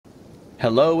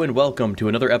Hello and welcome to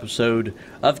another episode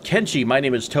of Kenshi. My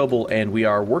name is Tobal and we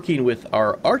are working with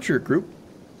our archer group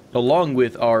along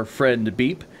with our friend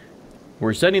Beep.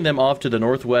 We're sending them off to the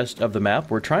northwest of the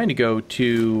map. We're trying to go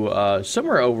to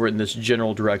somewhere over in this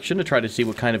general direction to try to see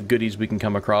what kind of goodies we can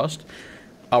come across.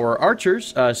 Our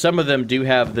archers, some of them do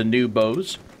have the new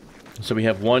bows. So we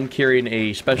have one carrying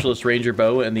a Specialist Ranger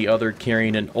bow and the other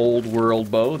carrying an Old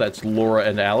World bow. That's Laura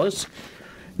and Alice.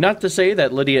 Not to say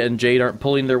that Lydia and Jade aren't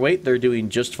pulling their weight. They're doing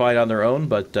just fine on their own,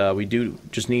 but we do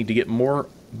just need to get more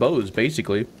bows,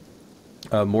 basically.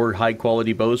 More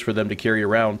high-quality bows for them to carry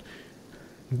around.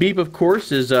 Beep, of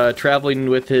course, is traveling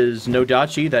with his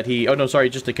Nodachi that he... Oh, no, sorry,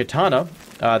 just a katana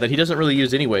that he doesn't really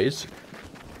use anyways.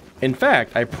 In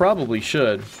fact, I probably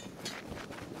should,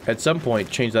 at some point,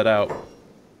 change that out.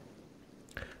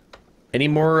 Any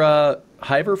more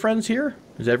Hiver friends here?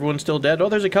 Is everyone still dead? Oh,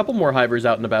 there's a couple more Hivers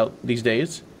out and about these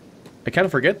days. I kind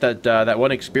of forget that that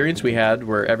one experience we had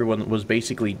where everyone was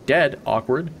basically dead,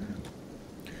 awkward.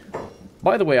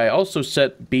 By the way, I also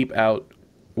set Beep out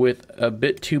with a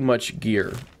bit too much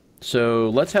gear. So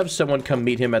let's have someone come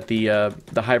meet him at the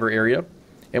Hiver area,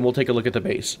 and we'll take a look at the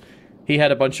base. He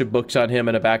had a bunch of books on him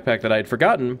and a backpack that I had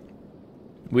forgotten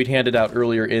we'd handed out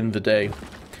earlier in the day.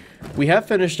 We have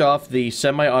finished off the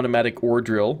semi-automatic ore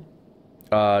drill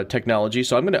technology,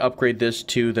 so I'm going to upgrade this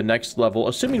to the next level,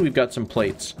 assuming we've got some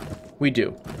plates. We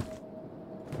do.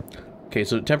 Okay,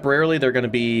 so temporarily they're going to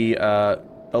be a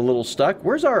little stuck.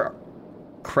 Where's our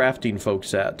crafting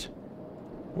folks at?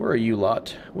 Where are you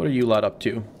lot? What are you lot up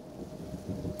to?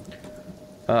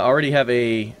 Already have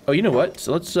a... Oh, you know what?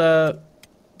 So let's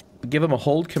give them a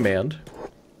hold command.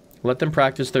 Let them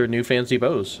practice their new fancy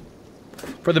bows.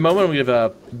 For the moment, we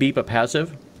have Beep a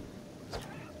passive,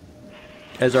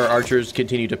 as our archers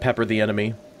continue to pepper the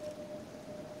enemy.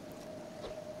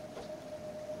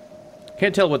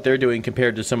 Can't tell what they're doing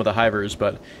compared to some of the Hivers,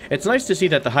 but it's nice to see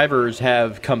that the Hivers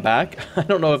have come back. I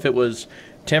don't know if it was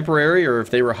temporary or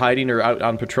if they were hiding or out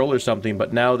on patrol or something,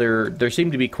 but now there seem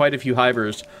to be quite a few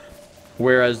Hivers,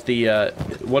 whereas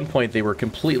at one point they were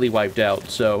completely wiped out,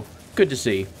 so good to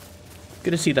see.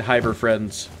 Good to see the Hiver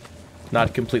friends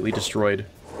not completely destroyed.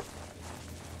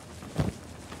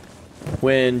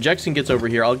 When Jackson gets over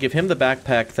here, I'll give him the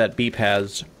backpack that Beep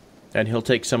has, and he'll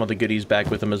take some of the goodies back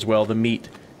with him as well, the meat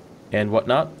and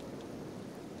whatnot.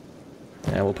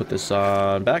 And we'll put this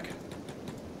on back.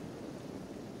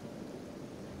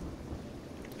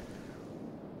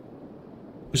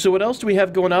 So what else do we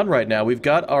have going on right now? We've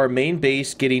got our main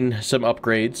base getting some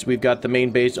upgrades. We've got the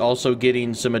main base also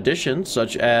getting some additions,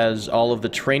 such as all of the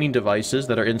training devices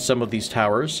that are in some of these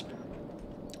towers.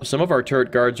 Some of our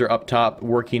turret guards are up top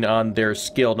working on their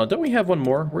skill. Now, don't we have one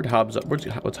more? Where'd Hobbs up?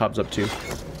 What's Hobbs up to?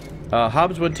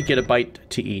 Hobbs went to get a bite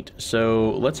to eat.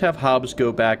 So let's have Hobbs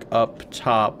go back up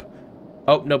top.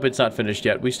 Oh, nope, it's not finished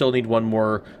yet. We still need one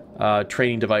more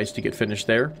training device to get finished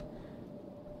there.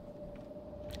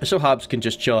 So Hobbs can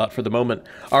just chill out for the moment.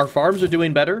 Our farms are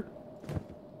doing better.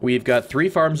 We've got 3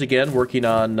 farms again working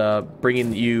on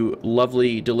bringing you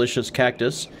lovely, delicious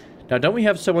cactus. Now, don't we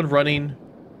have someone running...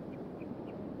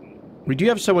 We do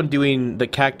have someone doing the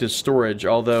cactus storage,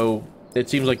 although it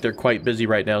seems like they're quite busy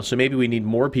right now, so maybe we need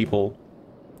more people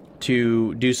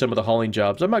to do some of the hauling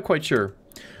jobs. I'm not quite sure.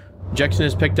 Jackson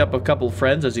has picked up a couple of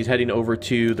friends as he's heading over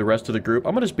to the rest of the group.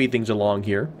 I'm going to speed things along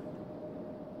here.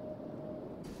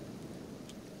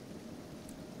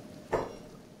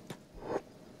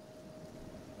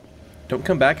 Don't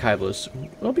come back, Hiveless.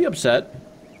 Don't be upset.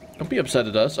 Don't be upset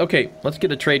at us. Okay, let's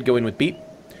get a trade going with Beep.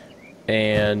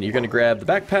 And you're going to grab the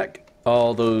backpack,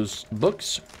 all those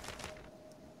books.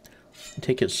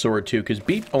 Take his sword, too, because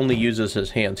Beep only uses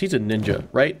his hands. He's a ninja,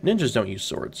 right? Ninjas don't use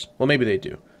swords. Well, maybe they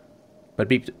do. But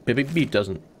Beep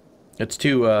doesn't. It's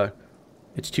too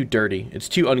dirty. It's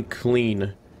too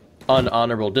unclean.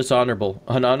 Unhonorable. Dishonorable.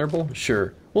 Unhonorable?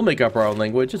 Sure. We'll make up our own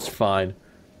language. It's fine.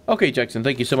 Okay, Jackson,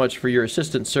 thank you so much for your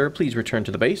assistance, sir. Please return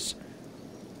to the base.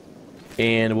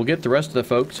 And we'll get the rest of the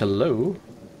folks. Hello.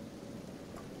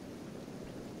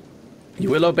 You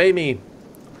will obey me.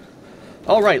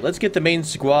 Alright, let's get the main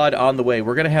squad on the way.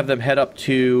 We're going to have them head up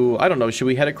to... I don't know, should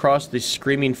we head across the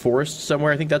Screaming Forest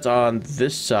somewhere? I think that's on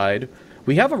this side.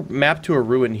 We have a map to a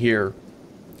ruin here.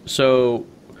 So,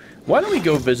 why don't we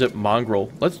go visit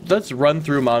Mongrel? Let's run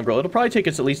through Mongrel. It'll probably take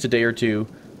us at least a day or two.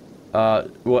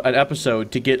 Well, an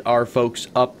episode to get our folks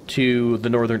up to the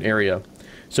northern area.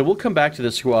 So we'll come back to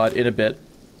the squad in a bit.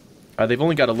 They've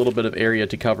only got a little bit of area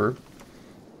to cover.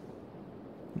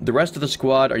 The rest of the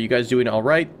squad, are you guys doing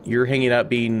alright? You're hanging out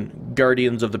being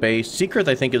guardians of the base. Seacrest,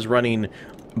 I think, is running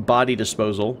body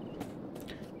disposal.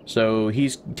 So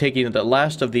he's taking the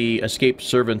last of the escaped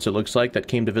servants, it looks like, that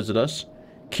came to visit us.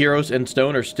 Kiros and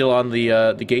Stone are still on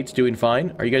the gates doing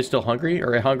fine. Are you guys still hungry?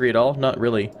 Or hungry at all? Not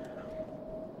really.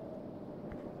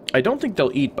 I don't think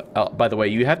they'll eat, by the way.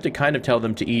 You have to kind of tell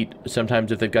them to eat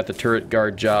sometimes if they've got the turret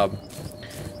guard job.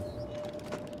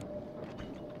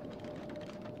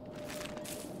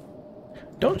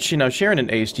 Don't you know, Sharon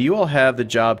and Ace, do you all have the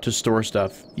job to store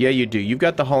stuff? Yeah, you do. You've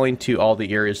got the hauling to all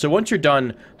the areas. So once you're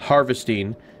done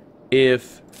harvesting,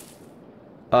 if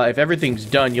everything's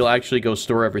done, you'll actually go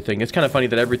store everything. It's kind of funny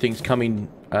that everything's coming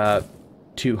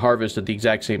to harvest at the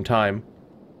exact same time.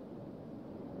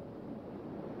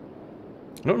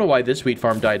 I don't know why this wheat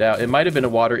farm died out. It might have been a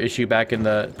water issue back in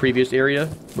the previous area.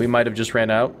 We might have just ran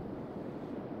out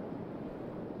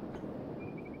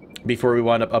before we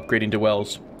wound up upgrading to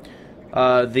wells.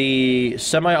 The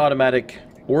semi-automatic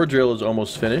ore drill is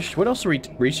almost finished. What else are we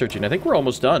researching? I think we're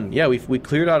almost done. Yeah, we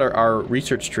cleared out our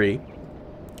research tree.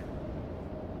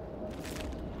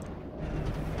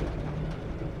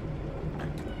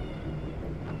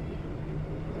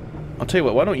 I'll tell you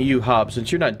what, why don't you, Hob,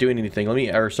 since you're not doing anything,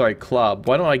 Klob,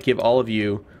 why don't I give all of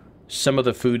you some of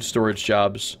the food storage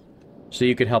jobs so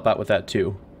you can help out with that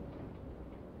too.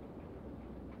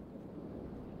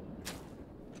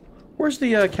 Where's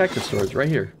the cactus storage? Right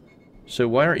here. So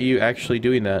why aren't you actually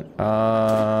doing that?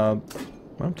 Well,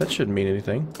 that shouldn't mean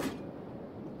anything.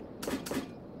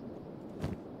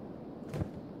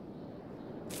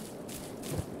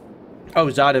 Oh,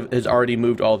 Zod has already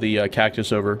moved all the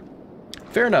cactus over.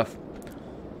 Fair enough.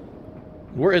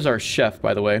 Where is our chef,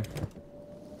 by the way?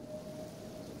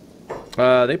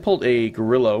 They pulled a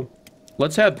Gorillo.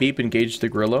 Let's have Beep engage the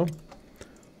Gorillo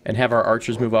and have our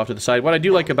archers move off to the side. What I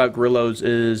do like about Gorillos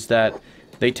is that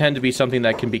they tend to be something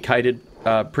that can be kited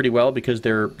pretty well because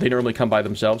they normally come by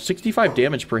themselves. 65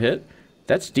 damage per hit.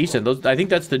 That's decent. I think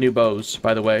that's the new bows,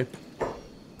 by the way.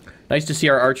 Nice to see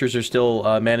our archers are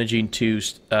still managing to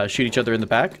shoot each other in the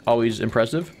back. Always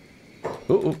impressive.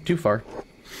 Oh, too far.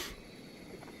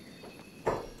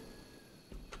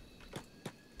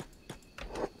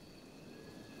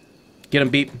 Get him,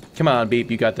 Beep. Come on,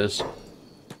 Beep. You got this.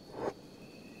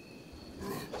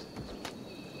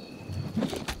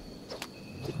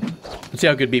 Let's see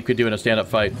how good Beep could do in a stand-up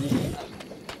fight.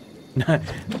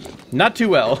 Not too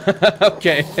well.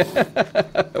 Okay.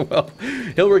 Well,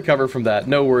 he'll recover from that.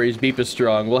 No worries. Beep is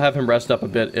strong. We'll have him rest up a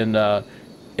bit in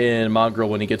Mongrel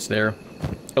when he gets there.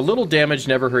 A little damage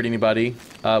never hurt anybody.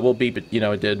 We'll Beep it. You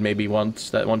know, it did maybe once,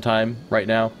 that one time, right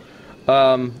now.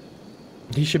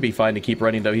 He should be fine to keep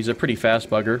running, though. He's a pretty fast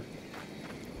bugger.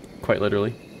 Quite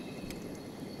literally.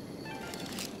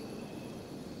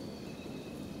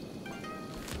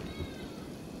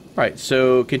 Alright,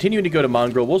 so continuing to go to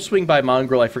Mongrel. We'll swing by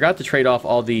Mongrel. I forgot to trade off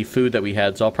all the food that we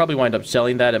had, so I'll probably wind up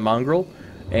selling that at Mongrel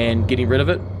and getting rid of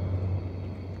it.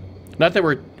 Not that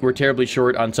we're terribly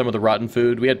short on some of the rotten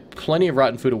food. We had plenty of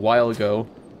rotten food a while ago.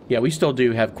 Yeah, we still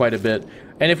do have quite a bit.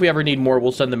 And if we ever need more,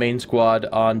 we'll send the main squad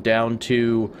on down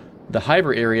to the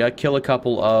Hiver area, kill a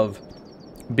couple of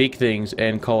big things,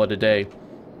 and call it a day.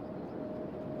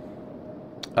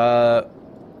 The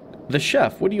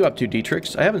chef, what are you up to,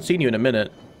 Dietrich? I haven't seen you in a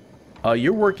minute.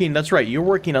 You're working, that's right, you're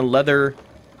working on leather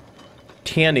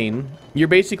tanning. You're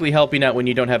basically helping out when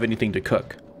you don't have anything to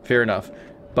cook. Fair enough.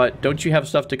 But don't you have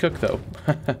stuff to cook, though?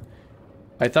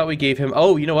 I thought we gave him...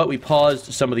 Oh, you know what? We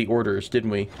paused some of the orders, didn't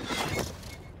we?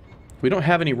 We don't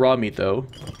have any raw meat, though.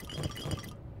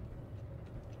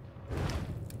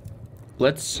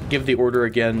 Let's give the order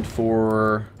again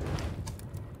for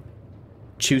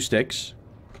chew sticks,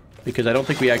 because I don't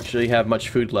think we actually have much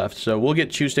food left. So we'll get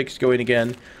chew sticks going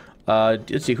again.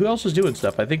 Let's see, who else is doing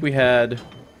stuff? I think we had...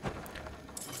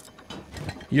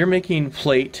 You're making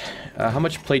plate. How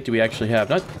much plate do we actually have?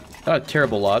 Not a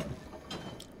terrible lot.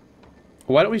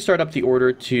 Why don't we start up the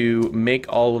order to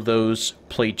make all of those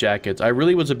plate jackets? I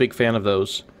really was a big fan of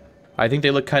those. I think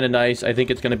they look kind of nice. I think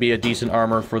it's going to be a decent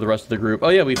armor for the rest of the group. Oh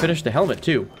yeah, we finished the helmet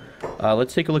too.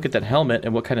 Let's take a look at that helmet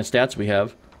and what kind of stats we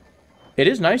have. It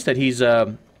is nice that he's...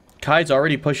 Kai's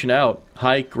already pushing out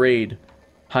high-grade,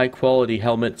 high-quality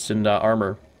helmets and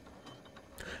armor.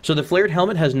 So the flared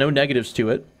helmet has no negatives to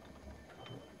it.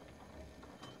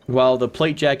 While the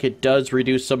plate jacket does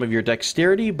reduce some of your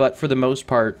dexterity, but for the most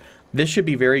part, this should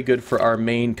be very good for our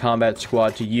main combat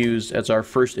squad to use as our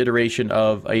first iteration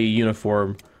of a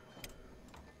uniform.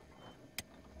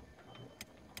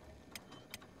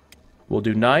 We'll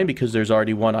do 9 because there's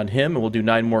already one on him, and we'll do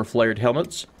 9 more flared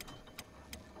helmets.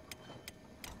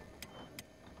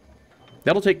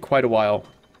 That'll take quite a while.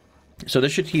 So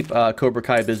this should keep Cobra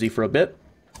Kai busy for a bit.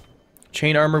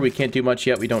 Chain armor, we can't do much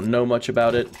yet. We don't know much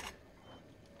about it.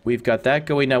 We've got that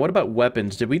going. Now, what about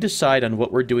weapons? Did we decide on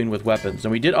what we're doing with weapons?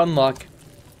 And we did unlock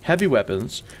heavy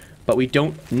weapons, but we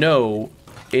don't know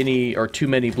any or too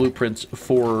many blueprints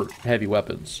for heavy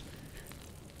weapons.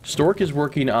 Stork is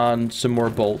working on some more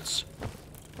bolts.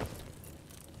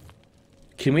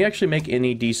 Can we actually make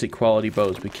any decent quality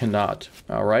bows? We cannot.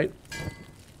 Alright.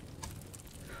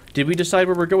 Did we decide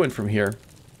where we're going from here?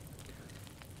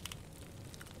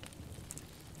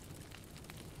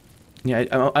 Yeah,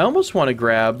 I almost want to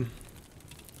grab...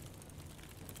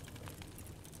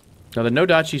 Now, the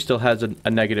Nodachi still has a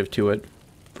negative to it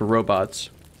for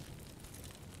robots.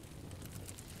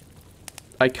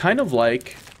 I kind of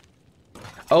like...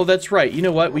 Oh, that's right. You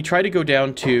know what? We try to go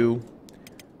down to...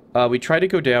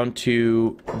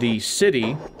 the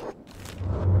city.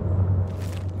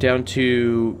 Down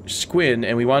to Squin,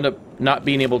 and we wound up not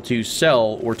being able to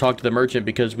sell or talk to the merchant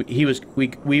because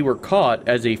we were caught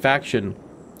as a faction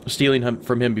stealing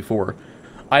from him before.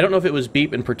 I don't know if it was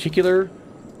Beep in particular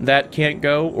that can't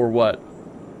go or what.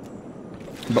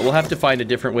 But we'll have to find a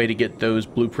different way to get those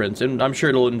blueprints, and I'm sure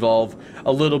it'll involve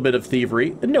a little bit of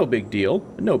thievery. No big deal.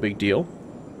 No big deal.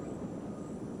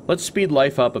 Let's speed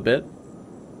life up a bit.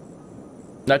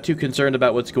 Not too concerned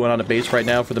about what's going on at base right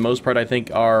now. For the most part, I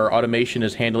think our automation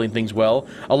is handling things well.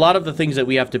 A lot of the things that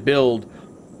we have to build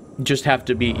just have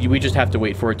to be... We just have to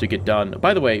wait for it to get done.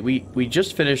 By the way, we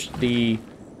just finished the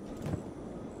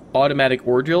automatic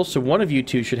ore drill, so one of you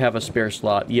two should have a spare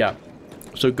slot. Yeah.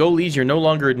 So goalies, you're no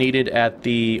longer needed at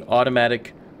the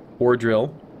automatic ore drill.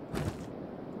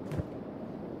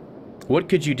 What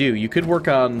could you do? You could work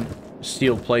on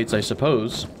steel plates, I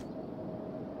suppose.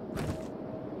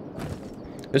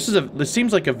 This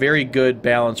seems like a very good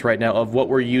balance right now of what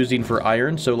we're using for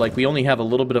iron. So, like, we only have a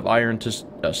little bit of iron to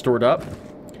stored up,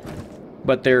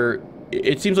 but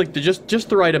it seems like just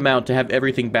the right amount to have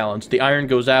everything balanced. The iron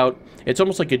goes out. It's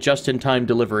almost like a just-in-time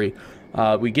delivery.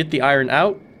 We get the iron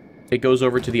out, it goes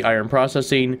over to the iron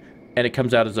processing, and it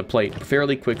comes out as a plate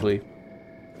fairly quickly.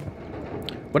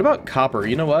 What about copper?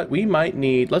 You know what? We might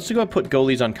need... Let's go put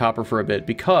goalies on copper for a bit,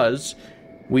 because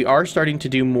we are starting to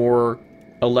do more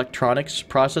electronics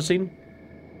processing,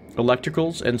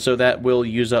 electricals, and so that will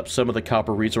use up some of the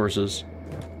copper resources.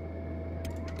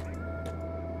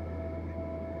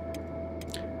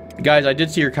 Guys, I did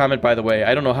see your comment, by the way.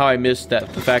 I don't know how I missed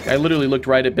that. The fact I literally looked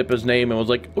right at Bippa's name and was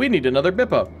like, we need another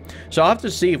Bippa. So I'll have to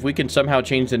see if we can somehow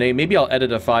change the name. Maybe I'll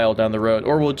edit a file down the road,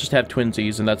 or we'll just have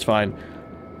twinsies, and that's fine.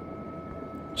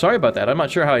 Sorry about that. I'm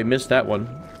not sure how I missed that one.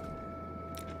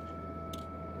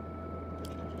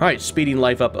 Alright, speeding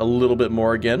life up a little bit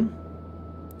more again.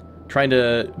 Trying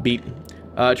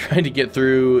to get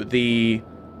through the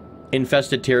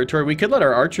infested territory. We could let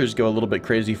our archers go a little bit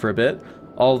crazy for a bit.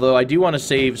 Although, I do want to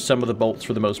save some of the bolts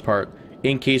for the most part,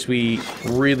 in case we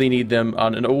really need them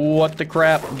on... what the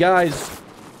crap? Guys,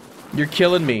 you're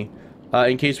killing me.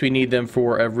 In case we need them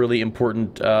for a really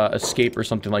important escape or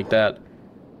something like that.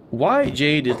 Why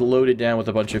Jade is loaded down with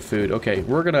a bunch of food? Okay,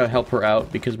 we're going to help her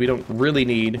out, because we don't really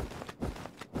need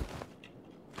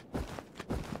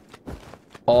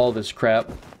all this crap.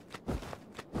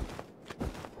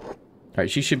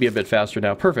 Alright, she should be a bit faster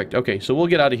now. Perfect. Okay, so we'll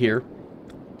get out of here.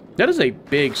 That is a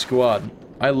big squad.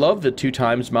 I love the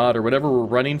 2x mod or whatever we're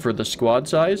running for the squad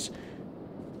size.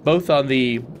 Both on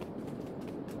the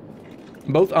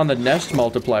nest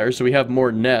multiplier, so we have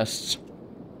more nests.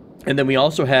 And then we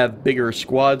also have bigger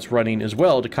squads running as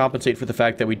well to compensate for the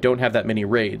fact that we don't have that many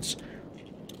raids.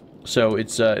 So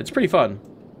it's pretty fun.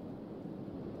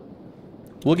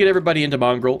 We'll get everybody into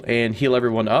Mongrel and heal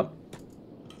everyone up.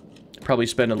 Probably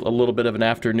spend a little bit of an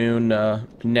afternoon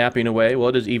napping away. Well,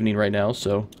 it is evening right now,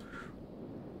 so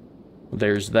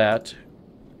there's that.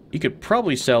 You could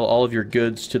probably sell all of your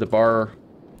goods to the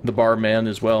barman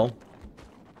as well.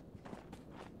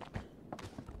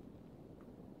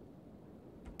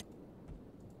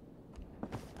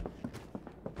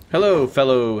 Hello,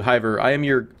 fellow Hiver. I am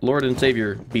your Lord and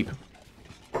Savior, Beep.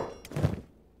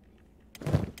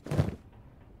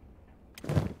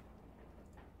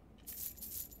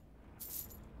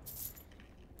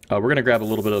 We're going to grab a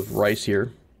little bit of rice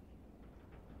here.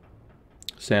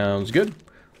 Sounds good.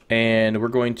 And we're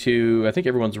going to... I think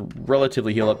everyone's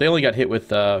relatively healed up. They only got hit with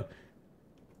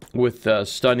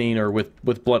stunning or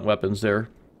with blunt weapons there.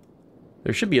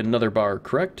 There should be another bar,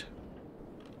 correct?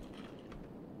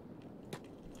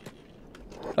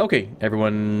 Okay,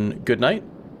 everyone, good night.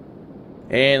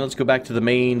 And let's go back to the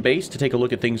main base to take a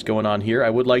look at things going on here. I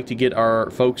would like to get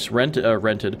our folks rented.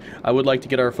 I would like to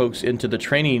get our folks into the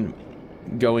training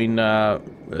going,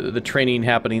 the training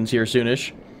happenings here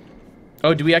soonish.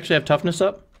 Oh, do we actually have toughness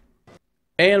up?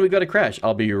 And we got a crash.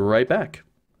 I'll be right back.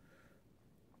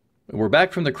 We're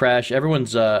back from the crash.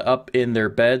 Everyone's up in their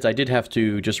beds. I did have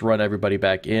to just run everybody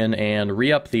back in and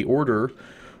re-up the order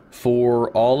for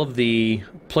all of the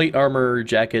plate armor,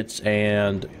 jackets,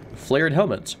 and flared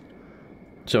helmets.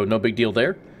 So no big deal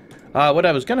there. What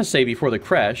I was going to say before the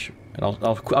crash, and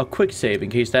I'll quick save in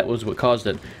case that was what caused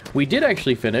it. We did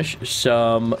actually finish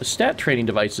some stat training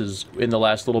devices in the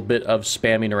last little bit of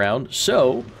spamming around.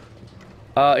 So,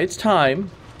 it's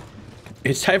time.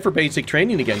 It's time for basic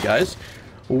training again, guys.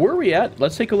 Where are we at?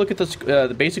 Let's take a look at this,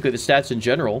 basically the stats in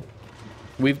general.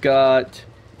 We've got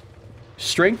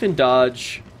strength and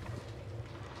dodge.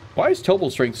 Why is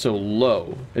Tobal's strength so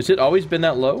low? Has it always been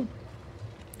that low?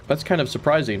 That's kind of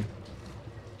surprising.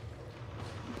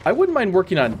 I wouldn't mind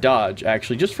working on dodge,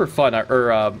 actually, just for fun.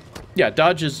 Yeah,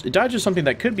 dodge is something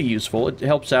that could be useful. It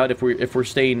helps out if we're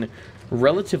staying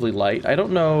relatively light. I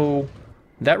don't know.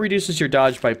 That reduces your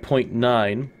dodge by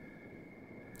 0.9.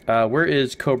 Where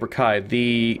is Cobra Kai?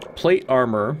 The plate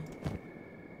armor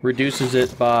reduces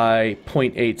it by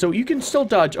 0.8. So you can still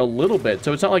dodge a little bit.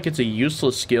 So it's not like it's a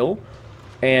useless skill.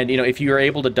 And, you know, if you're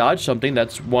able to dodge something,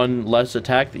 that's one less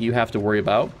attack that you have to worry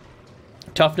about.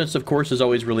 Toughness, of course, is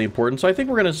always really important. So I think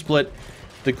we're going to split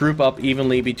the group up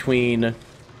evenly between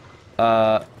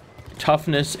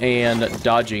toughness and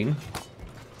dodging.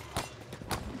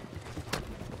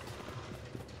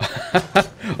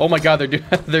 Oh my god,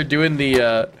 they're doing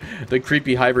the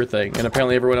creepy hyper thing, and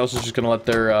apparently everyone else is just gonna let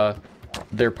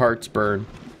their parts burn.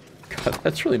 God,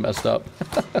 that's really messed up.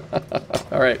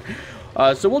 All right,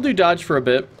 so we'll do dodge for a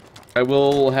bit. I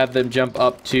will have them jump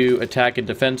up to attack and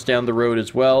defense down the road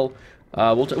as well.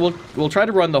 We'll try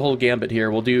to run the whole gambit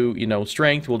here. We'll do, you know,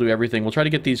 strength. We'll do everything. We'll try to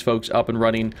get these folks up and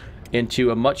running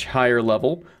into a much higher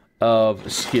level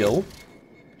of skill.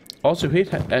 Also,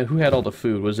 who had all the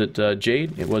food? Was it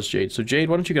Jade? It was Jade. So Jade,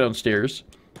 why don't you go downstairs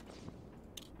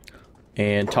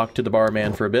and talk to the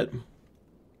barman for a bit.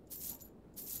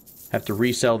 Have to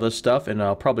resell this stuff, and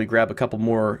I'll probably grab a couple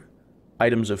more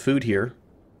items of food here.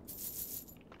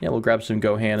 Yeah, we'll grab some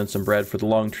Gohan and some bread for the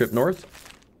long trip north.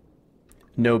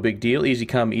 No big deal. Easy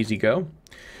come, easy go.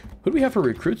 Who do we have for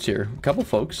recruits here? A couple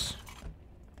folks.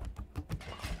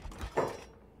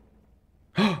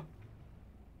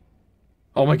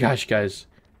 Oh my gosh, guys.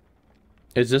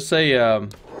 Is this a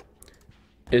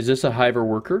Hyver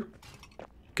worker?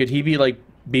 Could he be like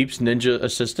Beep's ninja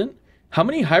assistant? How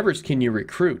many Hyvers can you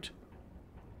recruit?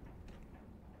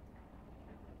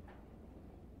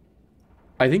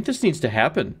 I think this needs to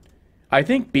happen. I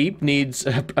think Beep needs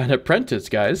an apprentice,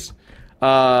 guys.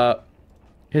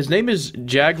 His name is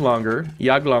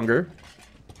Yaglonger.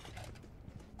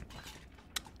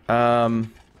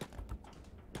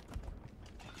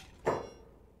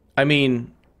 I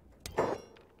mean,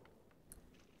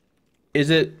 is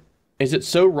it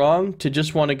so wrong to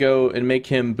just want to go and make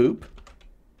him Boop?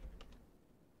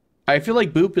 I feel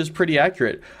like Boop is pretty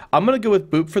accurate. I'm going to go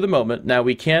with Boop for the moment. Now,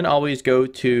 we can always go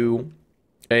to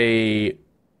a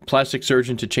plastic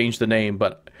surgeon to change the name,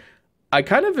 but I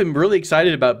kind of am really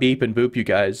excited about Beep and Boop, you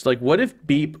guys. Like, what if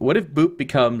Boop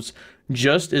becomes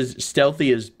just as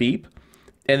stealthy as Beep,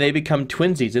 and they become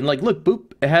twinsies? And like, look,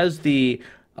 Boop has the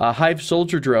Hive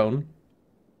Soldier Drone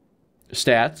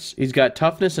stats. He's got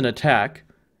toughness and attack.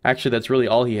 Actually, that's really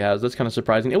all he has. That's kind of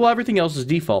surprising. Well, everything else is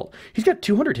default. He's got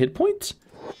 200 hit points?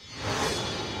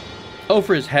 Oh,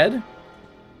 for his head?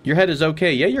 Your head is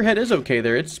okay. Yeah, your head is okay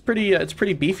there. It's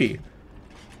pretty beefy.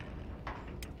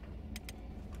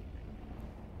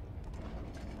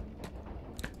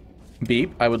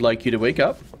 Beep, I would like you to wake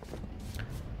up.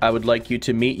 I would like you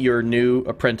to meet your new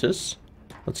apprentice.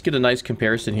 Let's get a nice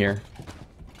comparison here.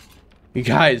 You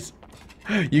guys,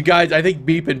 I think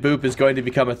Beep and Boop is going to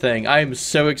become a thing. I am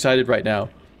so excited right now.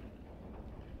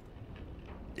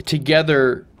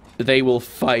 Together, they will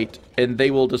fight, and they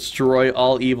will destroy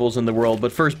all evils in the world.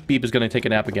 But first, Beep is going to take a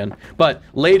nap again. But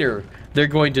later, they're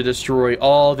going to destroy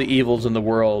all the evils in the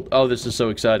world. Oh, this is so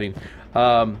exciting.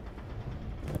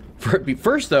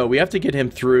 First, though, we have to get him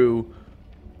through...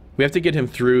 We have to get him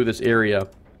through this area.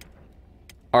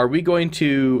 Are we going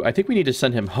to... I think we need to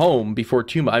send him home before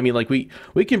too much. I mean, like, we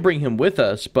can bring him with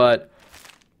us, but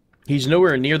he's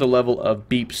nowhere near the level of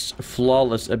Beep's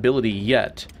flawless ability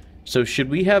yet. So should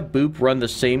we have Boop run the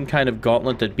same kind of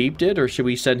gauntlet that Beep did, or should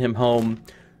we send him home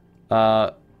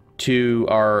to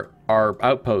our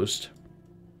outpost?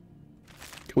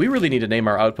 We really need to name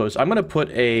our outpost. I'm going to put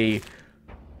a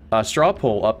straw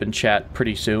poll up in chat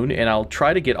pretty soon, and I'll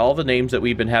try to get all the names that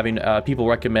we've been having people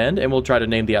recommend, and we'll try to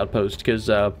name the outpost, because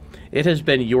it has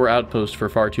been your outpost for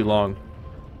far too long.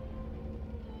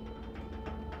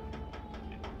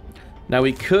 Now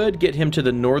we could get him to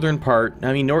the northern part.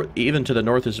 I mean, even to the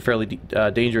north is fairly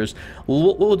dangerous.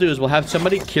 What we'll do is we'll have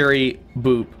somebody carry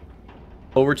Boop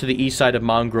over to the east side of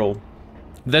Mongrel.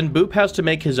 Then Boop has to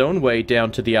make his own way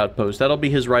down to the outpost. That'll be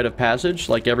his rite of passage,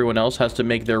 like everyone else has to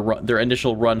make their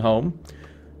initial run home.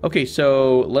 Okay,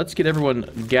 so let's get everyone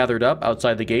gathered up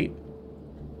outside the gate.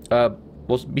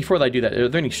 Well, before I do that, are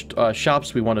there any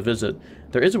shops we want to visit?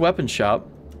 There is a weapons shop.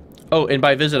 Oh, and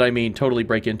by visit, I mean totally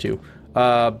break into.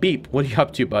 Beep, what are you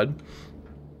up to, bud?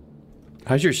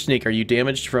 How's your sneak? Are you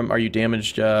damaged,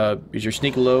 is your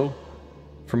sneak low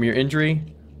from your injury?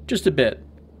 Just a bit.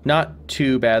 Not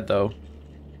too bad, though.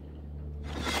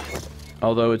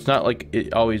 Although, it's not like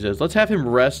it always is. Let's have him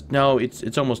rest. No,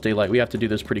 it's almost daylight. We have to do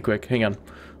this pretty quick. Hang on.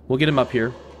 We'll get him up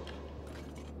here.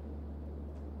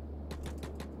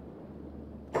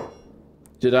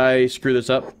 Did I screw this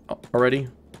up already?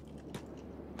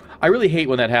 I really hate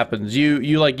when that happens.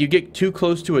 You get too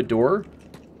close to a door,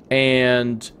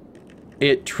 and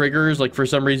it triggers, like, for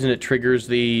some reason it triggers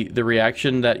the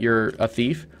reaction that you're a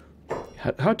thief.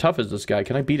 How tough is this guy?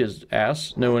 Can I beat his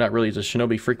ass? No, not really. He's a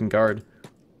shinobi freaking guard.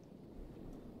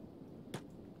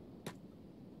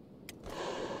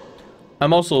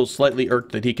 I'm also slightly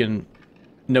irked that he can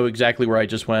know exactly where I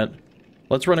just went.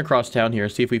 Let's run across town here,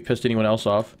 see if we've pissed anyone else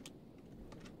off.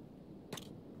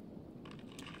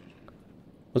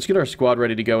 Let's get our squad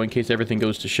ready to go in case everything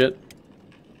goes to shit.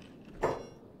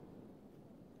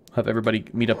 Have everybody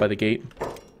meet up by the gate.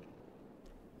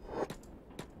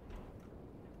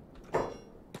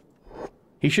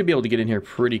 He should be able to get in here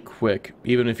pretty quick,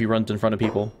 even if he runs in front of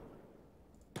people.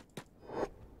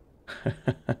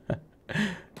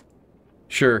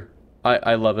 Sure.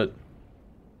 I love it.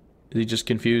 Is he just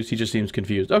confused? He just seems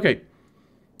confused. Okay.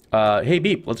 Hey,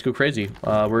 Beep, let's go crazy.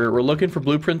 We're looking for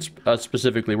blueprints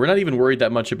specifically. We're not even worried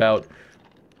that much about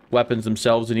weapons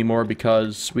themselves anymore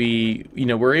because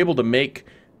we're able to make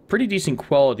pretty decent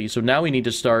quality. So now we need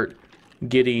to start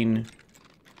getting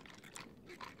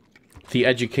the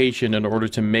education in order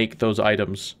to make those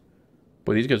items.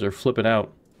 Boy, these guys are flipping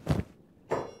out.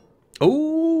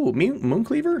 Oh,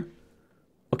 Mooncleaver?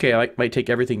 Okay, I might take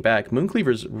everything back.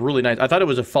 Mooncleaver's really nice. I thought it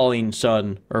was a falling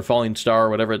sun, or falling star, or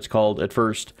whatever it's called at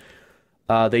first.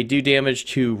 They do damage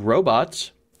to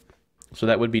robots, so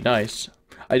that would be nice.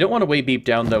 I don't want to weigh Beep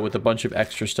down, though, with a bunch of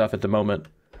extra stuff at the moment.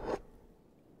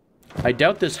 I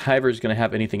doubt this Hiver is going to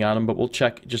have anything on him, but we'll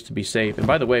check just to be safe. And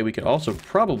by the way, we could also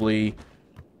probably...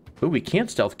 Ooh, we can't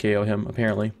stealth KO him,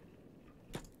 apparently.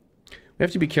 We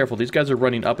have to be careful. These guys are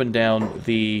running up and down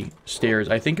the stairs.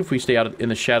 I think if we stay out in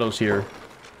the shadows here,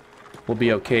 we'll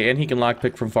be okay. And he can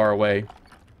lockpick from far away.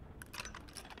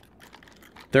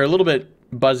 They're a little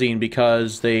bit buzzing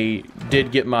because they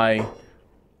did get my...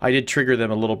 I did trigger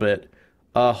them a little bit.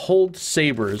 Hold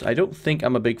sabers. I don't think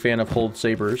I'm a big fan of hold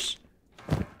sabers.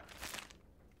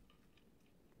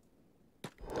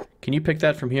 Can you pick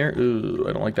that from here? Ooh,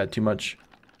 I don't like that too much.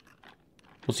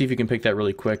 We'll see if you can pick that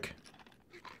really quick.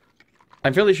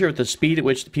 I'm fairly sure with the speed at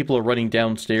which the people are running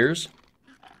downstairs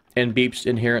and Beep's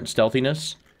inherent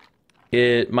stealthiness,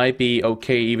 it might be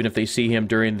okay even if they see him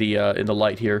during the in the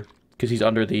light here, because he's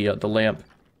under the lamp.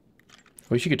 I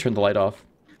wish you could turn the light off.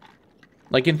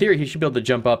 Like, in theory, he should be able to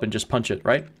jump up and just punch it,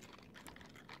 right?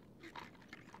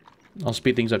 I'll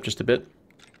speed things up just a bit.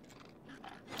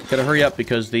 Gotta hurry up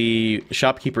because the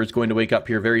shopkeeper is going to wake up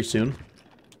here very soon.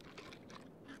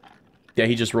 Yeah,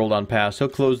 he just rolled on past. He'll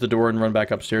close the door and run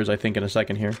back upstairs, I think, in a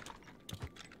second here.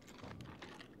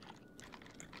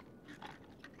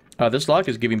 This lock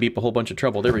is giving Beep a whole bunch of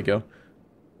trouble. There we go.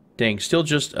 Dang, still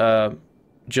just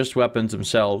weapons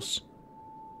themselves.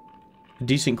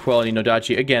 Decent quality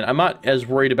Nodachi. Again, I'm not as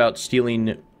worried about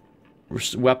stealing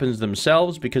weapons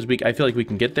themselves because I feel like we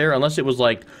can get there, unless it was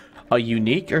like a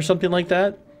unique or something like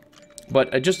that.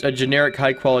 But just a generic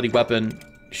high-quality weapon.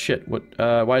 Shit, what?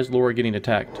 Why is Laura getting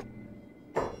attacked?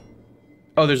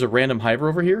 Oh, there's a random Hiver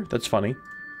over here? That's funny.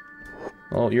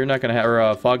 Well, you're not gonna have... Or,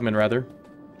 Fogman, rather.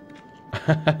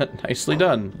 Nicely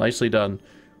done. Nicely done.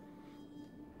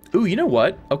 Ooh, you know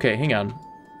what? Okay, hang on.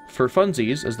 For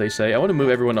funsies, as they say, I want to move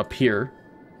everyone up here.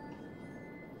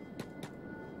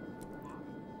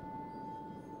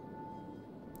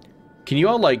 Can you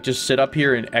all, like, just sit up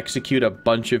here and execute a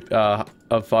bunch of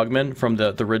Fogmen from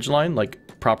the ridgeline,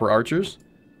 like proper archers?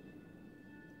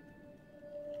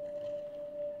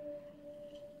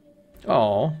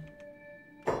 Oh.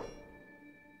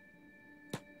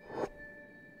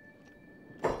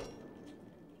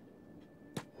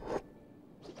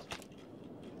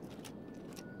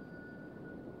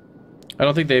 I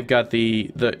don't think they've got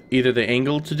the either the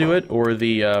angle to do it or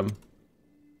the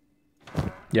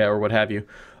Yeah, or what have you.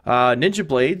 Ninja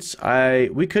blades.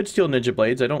 We could steal ninja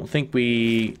blades. I don't think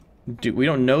we do. We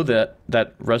don't know that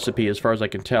recipe as far as I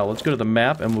can tell. Let's go to the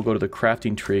map and we'll go to the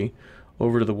crafting tree,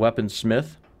 over to the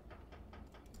weaponsmith.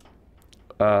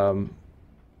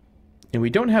 And we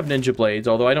don't have ninja blades,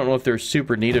 although I don't know if they're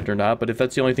super needed or not. But if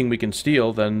that's the only thing we can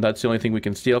steal, then that's the only thing we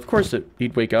can steal. Of course,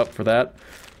 he'd wake up for that.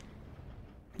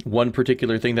 One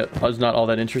particular thing that was not all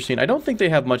that interesting. I don't think they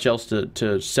have much else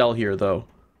to sell here, though.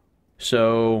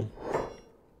 So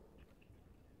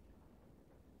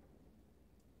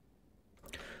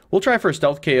we'll try for a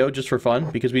stealth KO just for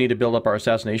fun, because we need to build up our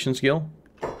assassination skill.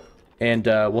 And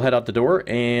we'll head out the door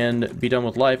and be done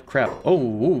with life. Crap. Oh,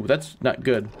 ooh, that's not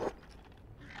good.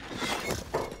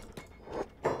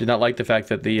 Did not like the fact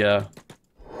that the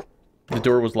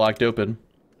door was locked open.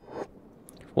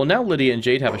 Well, now Lydia and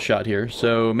Jade have a shot here,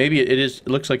 so maybe it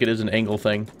looks like it is an angle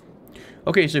thing.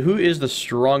 Okay, so who is the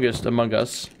strongest among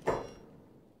us?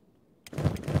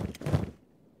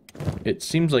 It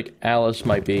seems like Alice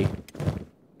might be.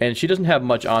 And she doesn't have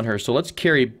much on her, so let's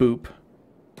carry Boop.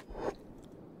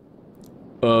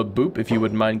 Boop, if you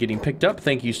wouldn't mind getting picked up.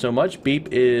 Thank you so much. Beep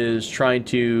is trying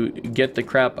to get the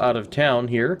crap out of town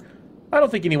here. I don't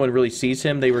think anyone really sees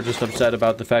him. They were just upset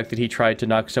about the fact that he tried to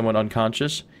knock someone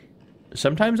unconscious.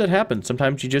 Sometimes that happens.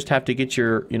 Sometimes you just have to get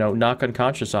your, knock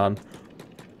unconscious on.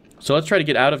 So let's try to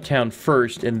get out of town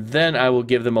first, and then I will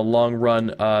give them a long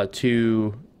run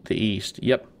to the east.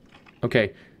 Yep.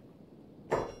 Okay.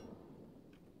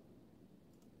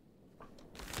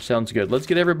 Sounds good. Let's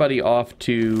get everybody off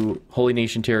to Holy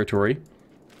Nation territory.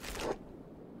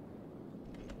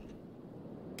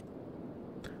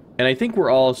 And I think we're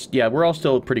all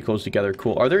still pretty close together.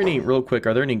 Cool. Are there any, real quick,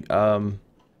 are there any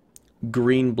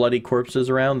green bloody corpses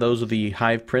around? Those are the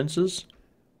Hive Princes?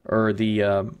 Or the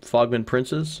Fogman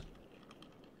Princes?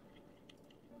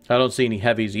 I don't see any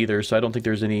heavies either, so I don't think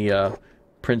there's any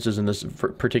princes in this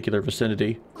particular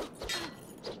vicinity.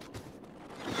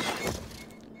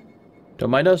 Don't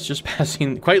mind us, just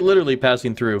passing, quite literally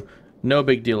passing through. No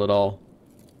big deal at all.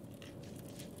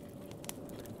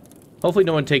 Hopefully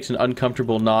no one takes an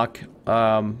uncomfortable knock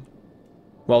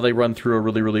while they run through a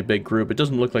really, really big group. It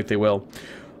doesn't look like they will.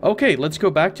 Okay, let's go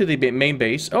back to the main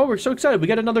base. Oh, we're so excited. We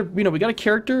got another, we got a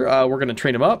character. We're going to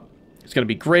train him up. It's going to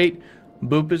be great.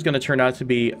 Boop is going to turn out to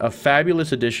be a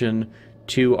fabulous addition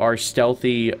to our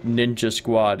stealthy ninja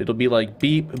squad. It'll be like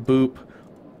Beep, Boop,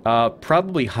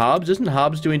 probably Hobbs. Isn't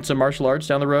Hobbs doing some martial arts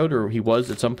down the road, or he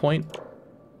was at some point?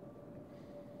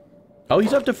 Oh,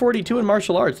 he's up to 42 in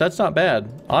martial arts. That's not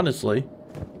bad, honestly.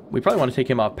 We probably want to take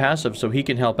him off passive so he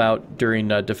can help out during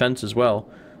defense as well.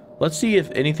 Let's see if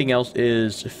anything else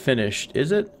is finished.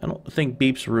 Is it? I don't think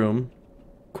Beep's room,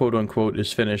 quote-unquote,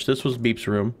 is finished. This was Beep's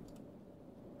room.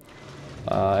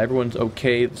 Everyone's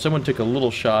okay. Someone took a little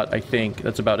shot, I think.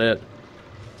 That's about it.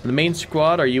 The main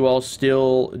squad, are you all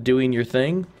still doing your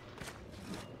thing?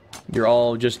 You're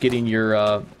all just getting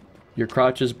your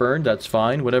crotches burned. That's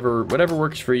fine. Whatever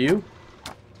works for you.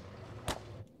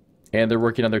 And they're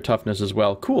working on their toughness as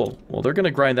well. Cool. Well, they're going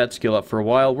to grind that skill up for a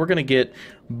while. We're going to get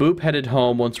Boop headed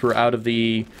home once we're out of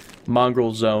the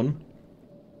Mongrel Zone.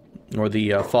 Or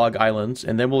the Fog Islands.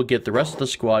 And then we'll get the rest of the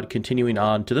squad continuing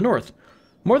on to the north.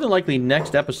 More than likely,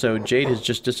 next episode, Jade has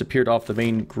just disappeared off the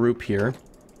main group here.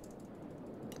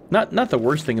 Not the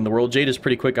worst thing in the world. Jade is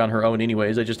pretty quick on her own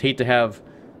anyways. I just hate to have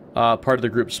part of the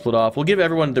group split off. We'll give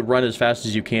everyone the run as fast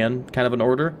as you can, kind of an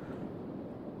order.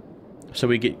 So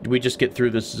we just get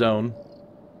through this zone.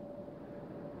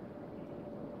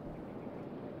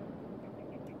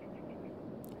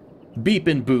 Beep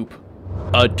and Boop.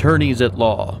 Attorneys at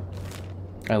law.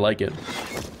 I like it.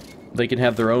 They can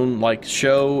have their own,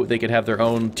 show. They could have their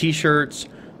own t-shirts.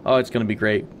 Oh, it's going to be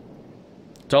great.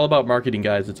 It's all about marketing,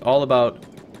 guys. It's all about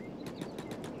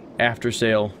after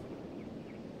sale.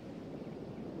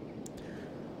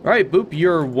 Alright, Boop,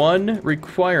 your one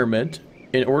requirement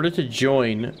in order to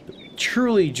join,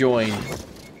 truly join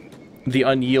the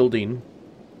Unyielding,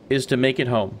 is to make it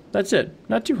home. That's it.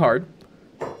 Not too hard.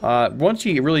 Once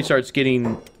he really starts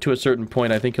getting to a certain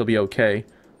point, I think he'll be okay.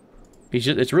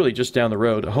 It's really just down the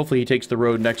road. Hopefully he takes the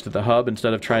road next to the hub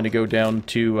instead of trying to go down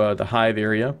to the Hive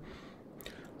area.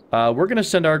 We're going to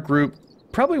send our group,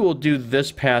 probably we'll do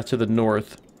this path to the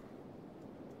north.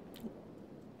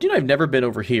 I've never been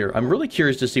over here. I'm really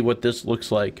curious to see what this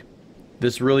looks like.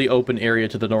 This really open area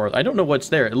to the north. I don't know what's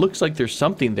there. It looks like there's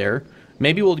something there.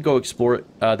 Maybe we'll go explore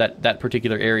that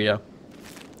particular area.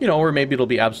 Or maybe it'll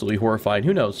be absolutely horrifying.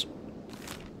 Who knows?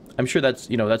 I'm sure that's,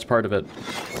 that's part of it.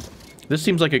 This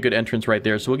seems like a good entrance right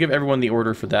there, so we'll give everyone the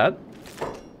order for that.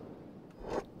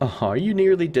 Oh, are you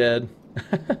nearly dead?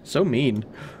 So mean.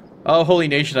 Oh, Holy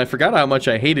Nation, I forgot how much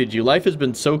I hated you. Life has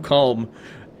been so calm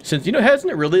since, you know,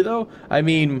 hasn't it really, though? I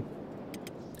mean,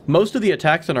 most of the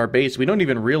attacks on our base we don't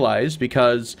even realize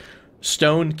because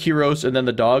Stone, Kiros, and then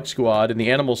the dog squad and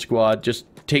the animal squad just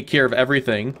take care of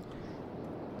everything.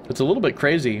 It's a little bit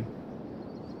crazy.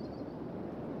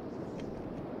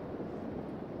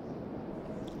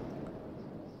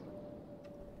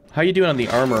 How you doing on the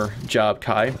armor job,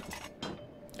 Kai?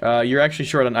 You're actually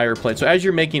short on iron plates. So as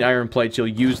you're making iron plates, you'll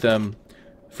use them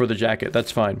for the jacket.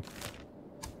 That's fine.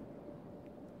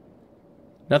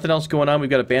 Nothing else going on. We've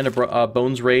got a Band of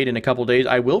Bones raid in a couple days.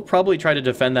 I will probably try to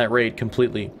defend that raid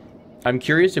completely. I'm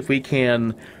curious if we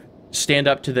can stand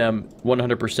up to them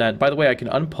 100%. By the way, I can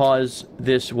unpause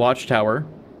this watchtower.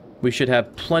 We should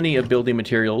have plenty of building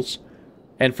materials.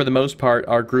 And for the most part,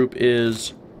 our group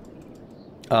is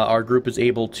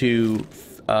able to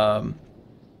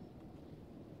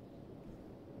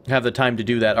have the time to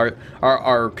do that.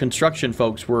 Our construction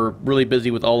folks were really busy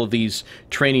with all of these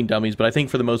training dummies, but I think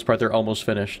for the most part they're almost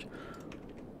finished.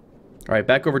 All right,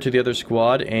 back over to the other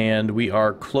squad, and we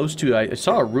are close to... I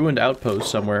saw a ruined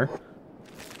outpost somewhere.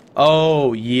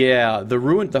 Oh, yeah, the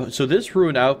ruined... So this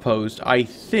ruined outpost, I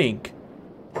think...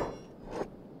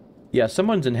 Yeah,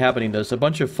 someone's inhabiting this. A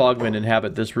bunch of fogmen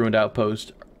inhabit this ruined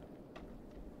outpost.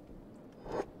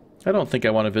 I don't think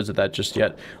I want to visit that just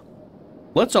yet.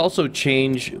 Let's also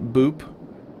change Boop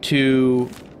to...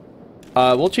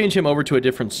 we'll change him over to a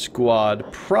different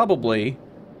squad. Probably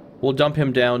we'll dump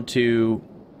him down to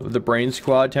the Brain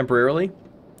Squad temporarily.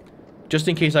 Just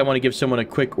in case I want to give someone a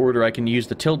quick order, I can use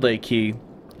the tilde key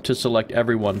to select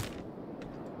everyone.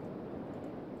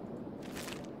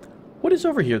 What is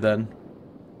over here, then?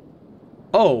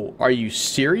 Oh, are you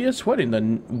serious? What in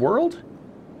the world?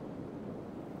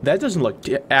 That doesn't look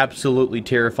absolutely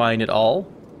terrifying at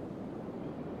all.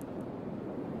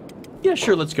 Yeah,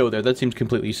 sure, let's go there. That seems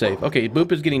completely safe. Okay,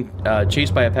 Boop is getting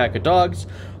chased by a pack of dogs.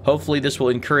 Hopefully this will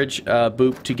encourage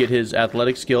Boop to get his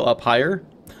athletic skill up higher.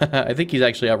 I think he's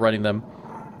actually outrunning them.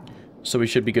 So we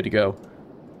should be good to go.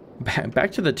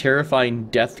 Back to the terrifying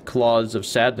death claws of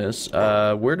sadness.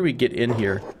 Where do we get in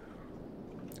here?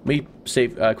 We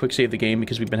save, quick save the game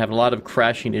because we've been having a lot of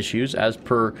crashing issues as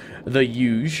per the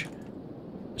usual.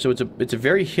 So it's a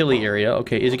very hilly area.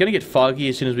 Okay, is it going to get foggy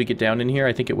as soon as we get down in here?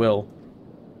 I think it will.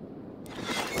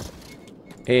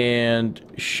 And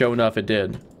sure enough, it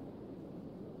did.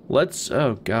 Let's...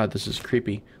 Oh, God, this is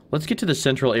creepy. Let's get to the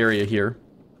central area here.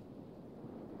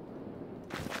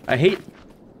 I hate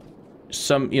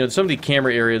some... You know, some of the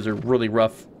camera areas are really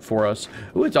rough for us.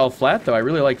 Ooh, it's all flat, though. I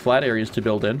really like flat areas to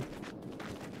build in.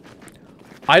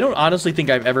 I don't honestly think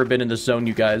I've ever been in this zone,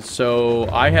 you guys, so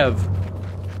I have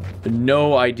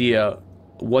no idea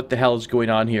what the hell is going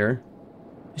on here.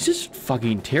 This is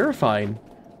fucking terrifying.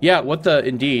 Yeah, what the...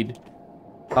 Indeed.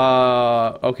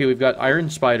 Okay, we've got iron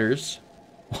spiders.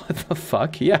 What the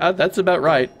fuck? Yeah, that's about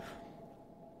right.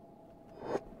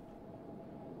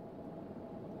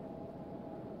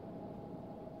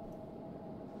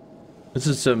 This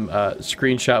is some,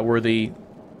 screenshot-worthy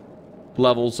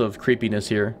levels of creepiness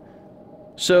here.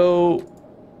 So,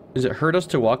 does it hurt us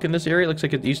to walk in this area? It looks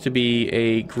like it used to be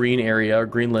a green area, or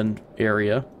Greenland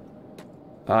area.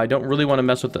 I don't really want to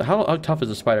mess with the... How tough is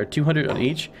a spider? 200 on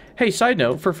each? Hey, side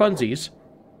note, for funsies,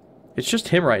 it's just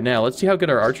him right now. Let's see how good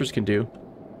our archers can do.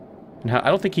 And I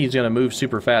don't think he's going to move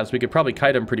super fast. We could probably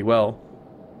kite him pretty well.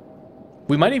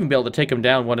 We might even be able to take him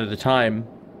down one at a time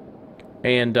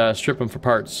and strip him for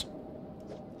parts.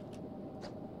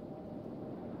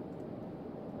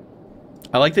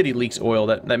 I like that he leaks oil.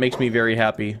 That makes me very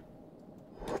happy.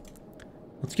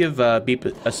 Let's give Beep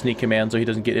a sneak command so he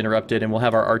doesn't get interrupted, and we'll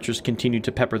have our archers continue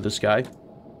to pepper this guy.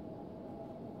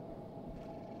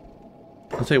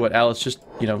 I'll tell you what, Alice, just,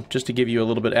 you know, just to give you a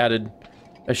little bit added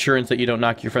assurance that you don't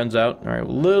knock your friends out. All right, a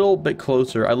little bit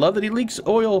closer. I love that he leaks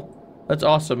oil. That's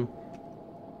awesome.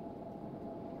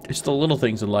 It's the little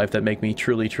things in life that make me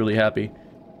truly, truly happy.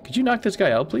 Could you knock this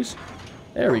guy out, please?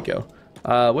 There we go.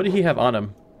 What did he have on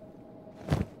him?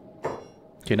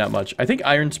 Okay, not much. I think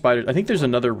iron spiders... I think there's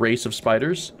another race of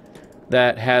spiders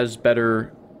that has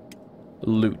better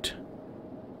loot.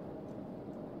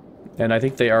 And I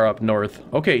think they are up north.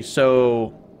 Okay, so...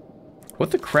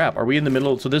 What the crap? Are we in the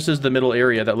middle? So this is the middle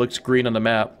area that looks green on the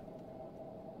map.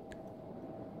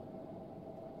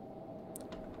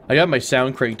 I got my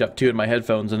sound cranked up too in my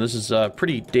headphones, and this is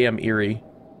pretty damn eerie.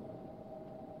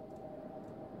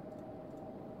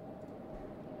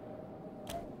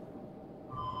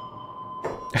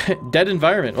 Dead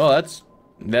environment. Well,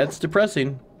 that's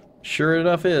depressing. Sure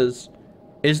enough is.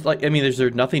 Is like, I mean, is there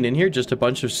nothing in here? Just a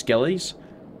bunch of skellies?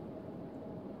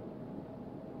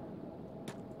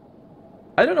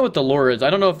 I don't know what the lore is. I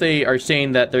don't know if they are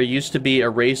saying that there used to be a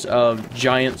race of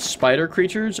giant spider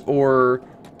creatures or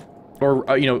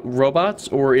you know, robots,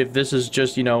 or if this is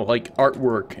just, you know, like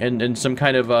artwork and some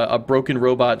kind of a broken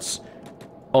robot's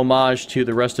homage to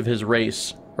the rest of his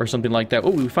race or something like that.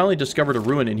 Oh, we finally discovered a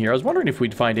ruin in here. I was wondering if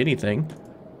we'd find anything.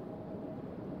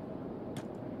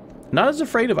 Not as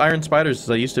afraid of iron spiders as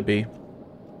I used to be.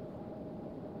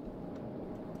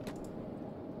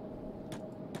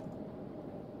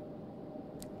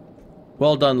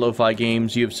 Well done, Lo-Fi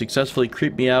Games. You have successfully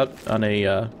creeped me out on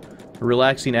a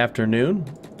relaxing afternoon.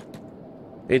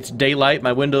 It's daylight,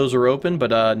 my windows are open, but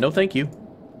no thank you.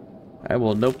 I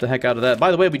will nope the heck out of that.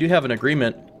 By the way, we do have an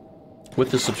agreement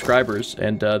with the subscribers,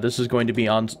 and this is going to be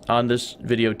on this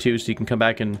video too, so you can come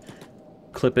back and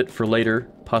clip it for later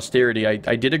posterity.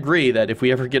 I did agree that if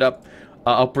we ever get up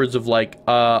upwards of like,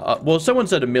 well, someone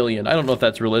said 1 million. I don't know if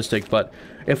that's realistic, but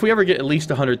if we ever get at least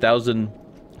 100,000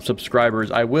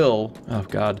 subscribers, I will, oh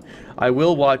god, I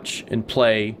will watch and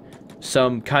play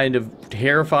some kind of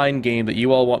terrifying game that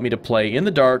you all want me to play in the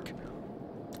dark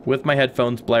with my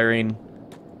headphones blaring.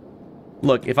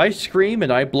 Look, if I scream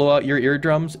and I blow out your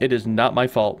eardrums, it is not my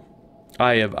fault.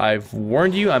 I've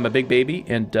warned you, I'm a big baby,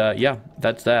 and yeah,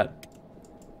 that's that.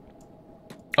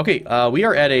 Okay, we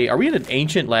are at are we in an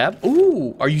ancient lab?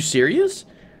 Ooh, are you serious?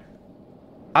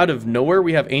 Out of nowhere,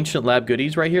 we have ancient lab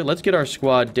goodies right here. Let's get our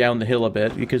squad down the hill a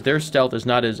bit, because their stealth is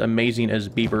not as amazing as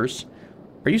Beaver's.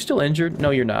 Are you still injured?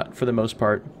 No, you're not, for the most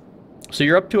part. So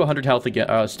you're up to 100 health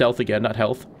again, stealth again, not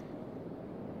health.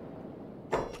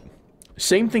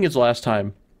 Same thing as last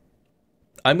time.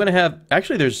 I'm gonna have...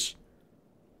 Actually, there's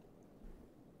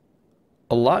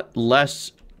a lot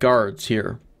less guards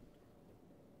here.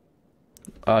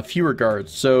 Fewer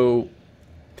guards. So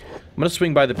I'm gonna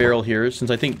swing by the barrel here,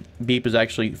 since I think Beep is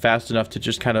actually fast enough to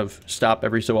just kind of stop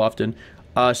every so often.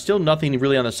 Still nothing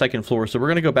really on the second floor, so we're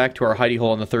gonna go back to our hidey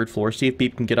hole on the third floor, see if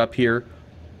Beep can get up here.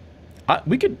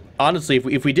 We could, honestly,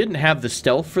 if we didn't have the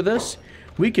stealth for this,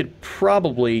 we could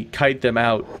probably kite them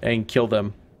out and kill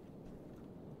them.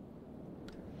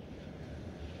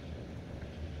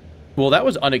 Well, that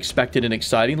was unexpected and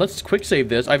exciting. Let's quick save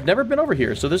this. I've never been over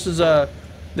here, so this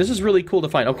is really cool to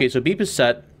find. Okay, so Beep is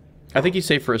set. I think he's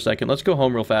safe for a second. Let's go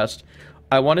home real fast.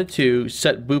 I wanted to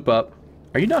set Boop up.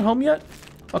 Are you not home yet?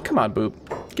 Oh, come on,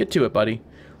 Boop. Get to it, buddy.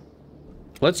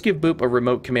 Let's give Boop a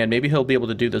remote command. Maybe he'll be able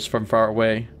to do this from far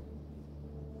away.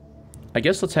 I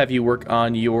guess let's have you work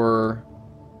on your...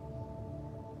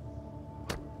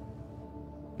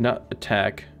 Not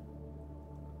attack.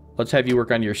 Let's have you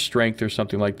work on your strength or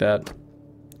something like that.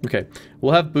 Okay.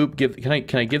 We'll have Boop give... Can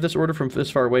I give this order from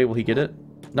this far away? Will he get it?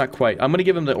 Not quite. I'm going to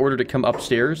give him the order to come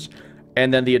upstairs,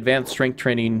 and then the advanced strength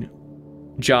training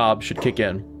job should kick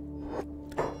in.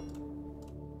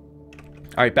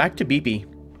 Alright, back to Beepy.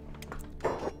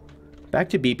 Back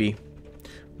to Beepy.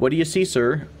 What do you see,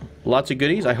 sir? Lots of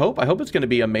goodies, I hope. I hope it's going to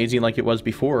be amazing like it was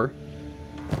before.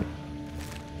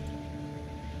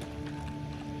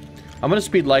 I'm going to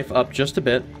speed life up just a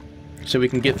bit, so we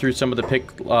can get through some of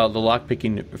the lock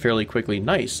picking fairly quickly.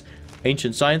 Nice.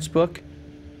 Ancient science book.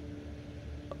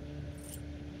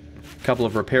 A couple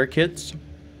of repair kits.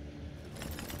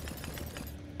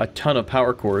 A ton of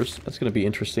power cores. That's going to be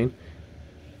interesting.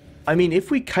 I mean, if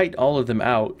we kite all of them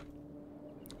out,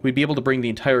 we'd be able to bring the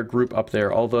entire group up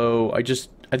there, although I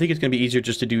think it's going to be easier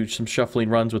just to do some shuffling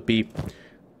runs with Beep.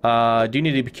 Do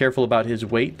need to be careful about his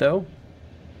weight, though.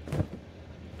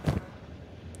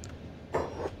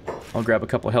 I'll grab a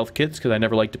couple health kits, because I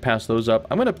never like to pass those up.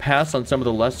 I'm going to pass on some of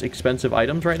the less expensive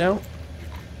items right now.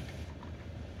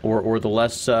 Or the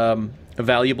less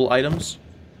valuable items.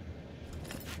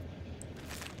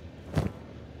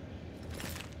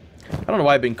 I don't know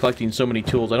why I've been collecting so many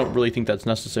tools. I don't really think that's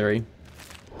necessary.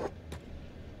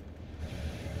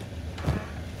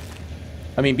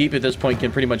 I mean, Beep at this point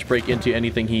can pretty much break into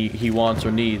anything he wants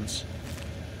or needs.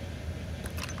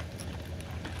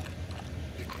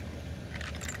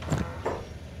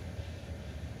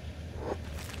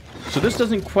 So this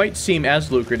doesn't quite seem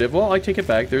as lucrative. Well, I take it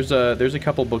back. There's a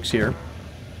couple books here.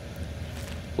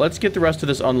 Let's get the rest of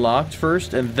this unlocked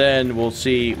first, and then we'll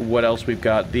see what else we've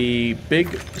got. The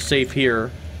big safe here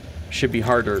should be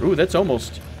harder. Ooh, that's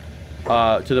almost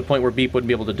to the point where Beep wouldn't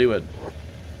be able to do it.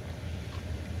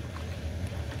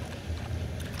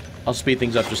 I'll speed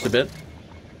things up just a bit.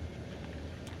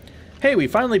 Hey, we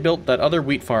finally built that other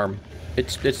wheat farm.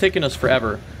 It's taken us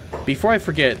forever. Before I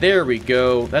forget, there we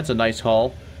go. That's a nice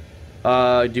haul.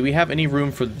 Do we have any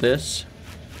room for this?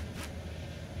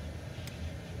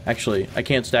 Actually, I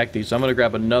can't stack these, so I'm going to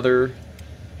grab another,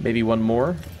 maybe one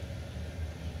more.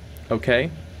 Okay.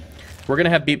 We're gonna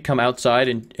have Beep come outside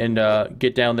and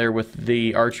get down there with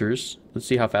the archers. Let's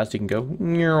see how fast he can go.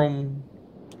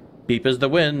 Beep is the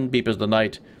wind, Beep is the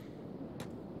night.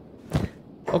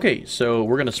 Okay, so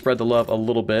we're gonna spread the love a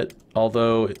little bit,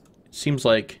 although it seems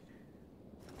like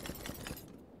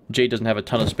Jade doesn't have a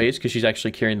ton of space because she's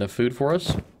actually carrying the food for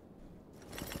us.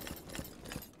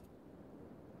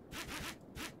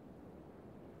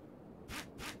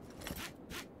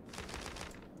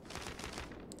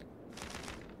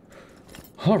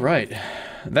 All right,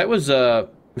 that was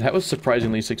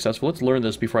surprisingly successful. Let's learn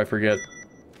this before I forget.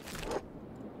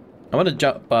 I'm gonna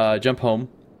jump home.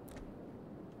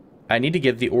 I need to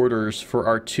give the orders for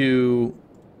our two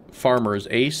farmers,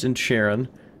 Ace and Sharon,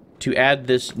 to add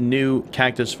this new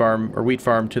cactus farm or wheat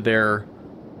farm to their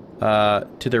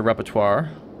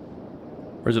repertoire.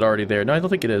 Or is it already there? No, I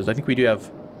don't think it is. I think we do have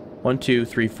 1, 2,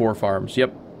 3, 4 farms.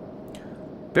 Yep.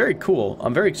 Very cool.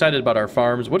 I'm very excited about our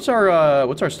farms. What's our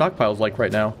stockpiles like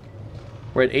right now?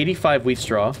 We're at 85 wheat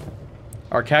straw.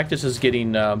 Our cactus is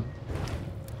getting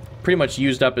pretty much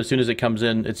used up as soon as it comes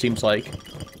in, it seems like.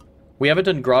 We haven't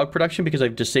done grog production because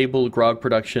I've disabled grog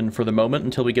production for the moment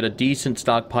until we get a decent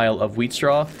stockpile of wheat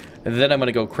straw. And then I'm going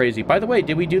to go crazy. By the way,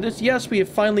 did we do this? Yes, we have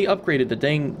finally upgraded the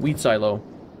dang wheat silo.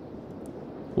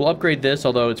 We'll upgrade this,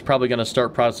 although it's probably going to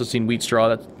start processing wheat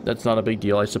straw. That's not a big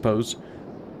deal, I suppose.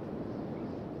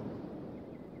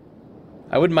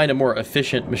 I wouldn't mind a more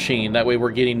efficient machine. That way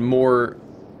we're getting more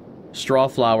straw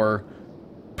flour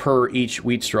per each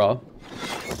wheat straw.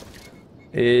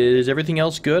 Is everything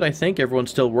else good, I think?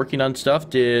 Everyone's still working on stuff.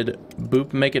 Did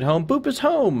Boop make it home? Boop is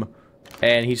home!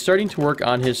 And he's starting to work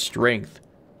on his strength.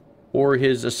 Or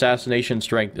his assassination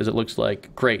strength, as it looks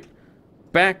like. Great.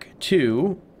 Back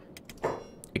to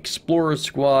Explorer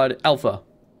Squad Alpha.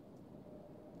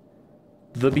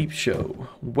 The Beep Show.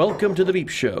 Welcome to the Beep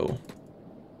Show.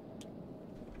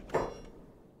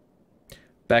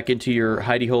 Back into your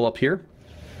hidey hole up here.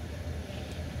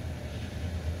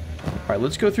 Alright,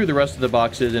 let's go through the rest of the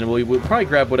boxes, and we'll probably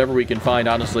grab whatever we can find,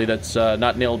 honestly, that's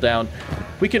not nailed down.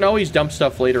 We can always dump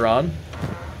stuff later on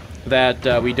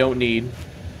that we don't need.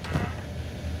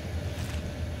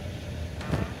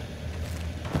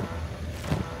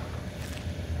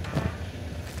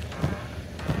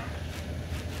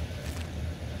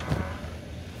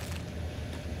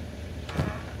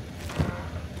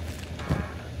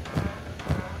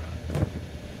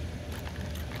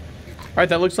 Alright,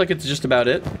 that looks like it's just about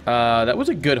it. That was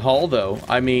a good haul, though.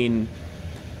 I mean,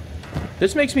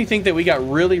 this makes me think that we got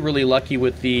really, really lucky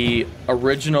with the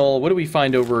original... What did we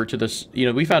find over to this? You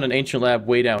know, we found an ancient lab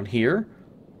way down here.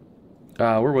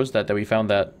 Where was that we found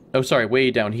that? Oh, sorry,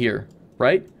 way down here,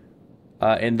 right?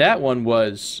 And that one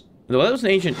was... Well, that was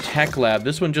an ancient tech lab.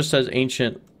 This one just says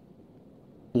ancient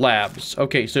labs.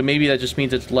 Okay, so maybe that just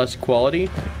means it's less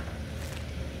quality.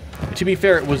 To be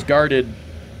fair, it was guarded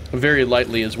very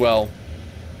lightly as well.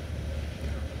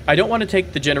 I don't want to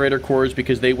take the generator cores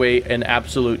because they weigh an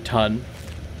absolute ton.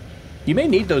 You may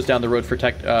need those down the road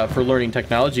for learning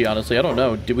technology, honestly. I don't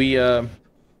know. Do we,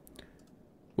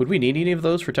 would we need any of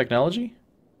those for technology?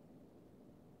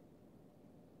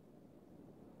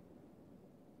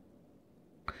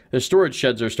 The storage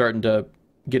sheds are starting to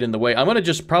get in the way. I'm going to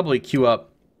just probably queue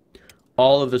up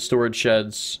all of the storage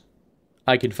sheds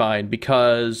I can find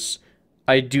because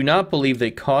I do not believe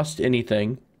they cost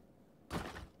anything.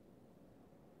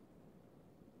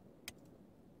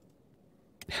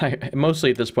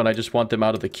 Mostly at this point, I just want them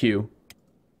out of the queue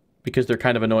because they're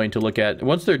kind of annoying to look at.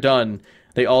 Once they're done,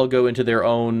 they all go into their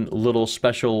own little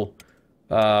special,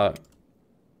 what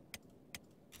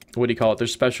do you call it? Their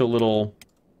special little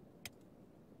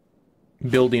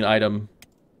building item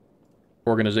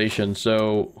organization.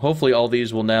 So hopefully all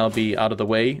these will now be out of the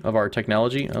way of our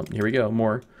technology. Oh, here we go,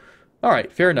 more. All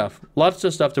right, fair enough. Lots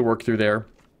of stuff to work through there.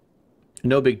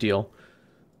 No big deal.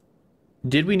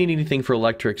 Did we need anything for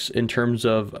electrics in terms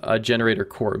of a generator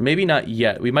core? Maybe not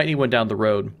yet. We might need one down the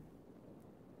road.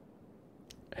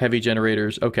 Heavy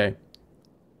generators. Okay.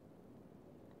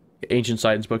 Ancient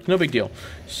Science book. No big deal.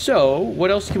 So,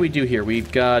 what else can we do here?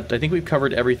 We've got... I think we've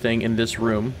covered everything in this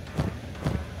room.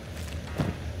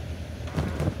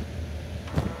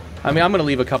 I mean, I'm going to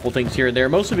leave a couple things here and there,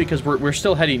 mostly because we're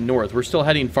still heading north. We're still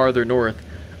heading farther north.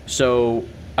 So,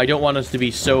 I don't want us to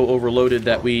be so overloaded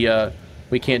that we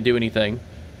can't do anything.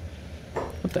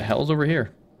 What the hell's over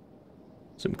here?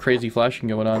 Some crazy flashing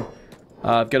going on.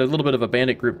 I've got a little bit of a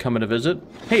bandit group coming to visit.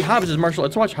 Hey, Hobbs is Marshall.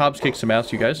 Let's watch Hobbs kick some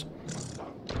ass, you guys.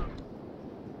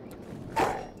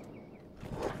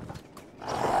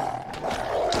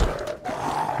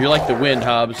 You're like the wind,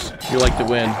 Hobbs. You're like the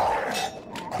wind.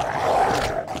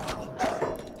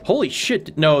 Holy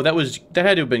shit. No, that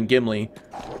had to have been Gimli.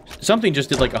 Something just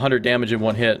did like 100 damage in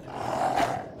one hit.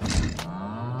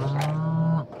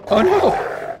 Oh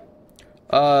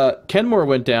no! Kenmore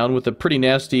went down with a pretty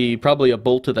nasty, probably a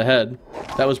bolt to the head.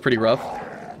 That was pretty rough.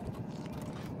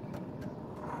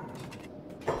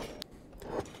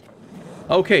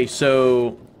 Okay,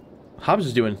 so Hobbs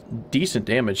is doing decent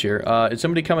damage here. Is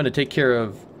somebody coming to take care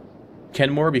of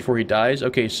Kenmore before he dies?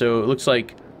 Okay, so it looks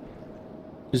like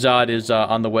Zod is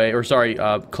on the way, or sorry,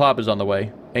 Klopp is on the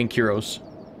way, and Kyros.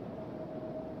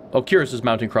 Oh, Kyros is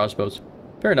mounting crossbows.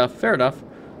 Fair enough, fair enough.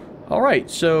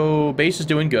 Alright, so base is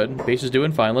doing good. Base is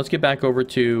doing fine. Let's get back over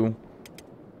to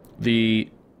the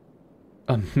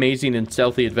amazing and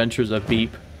stealthy adventures of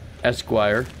Beep,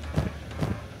 Esquire.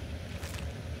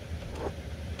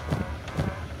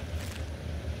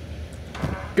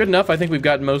 Good enough. I think we've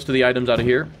gotten most of the items out of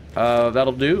here.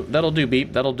 That'll do. That'll do,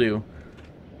 Beep. That'll do.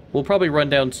 We'll probably run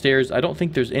downstairs. I don't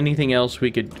think there's anything else we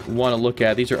could want to look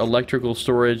at. These are electrical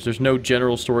storage. There's no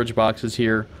general storage boxes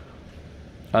here.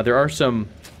 There are some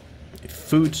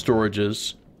food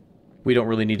storages we don't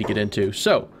really need to get into.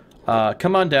 So,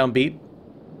 come on down, Beep.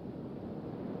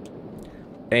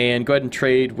 And go ahead and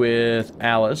trade with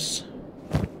Alice.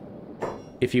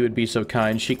 If you would be so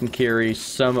kind. She can carry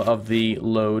some of the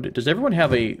load. Does everyone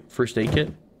have a first aid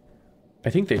kit? I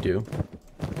think they do.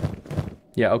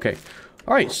 Yeah, okay.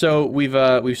 Alright, so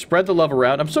we've spread the love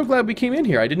around. I'm so glad we came in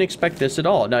here. I didn't expect this at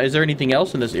all. Now, is there anything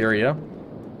else in this area?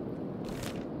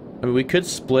 I mean, we could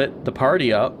split the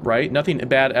party up, right? Nothing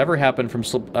bad ever happened from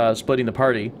splitting the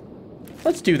party.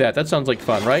 Let's do that. That sounds like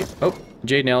fun, right? Oh,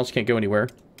 Jade and Alice can't go anywhere.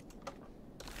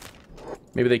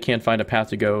 Maybe they can't find a path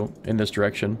to go in this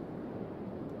direction.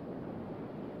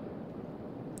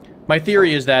 My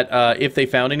theory is that if they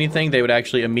found anything, they would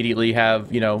actually immediately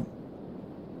have, you know,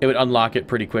 it would unlock it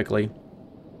pretty quickly.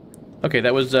 Okay,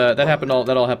 that was that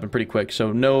all happened pretty quick.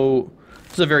 So no,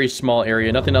 this is a very small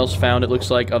area. Nothing else found, it looks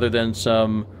like, other than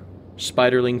some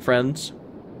spiderling friends.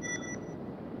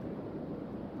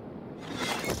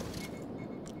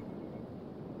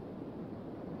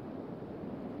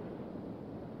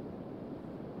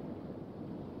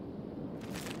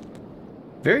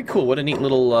 Very cool. What a neat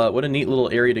little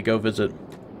area to go visit.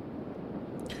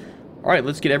 Alright,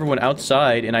 let's get everyone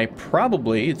outside, and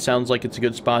it sounds like it's a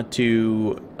good spot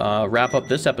to wrap up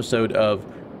this episode of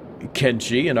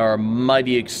Kenshi and our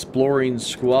mighty exploring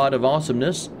squad of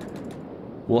awesomeness.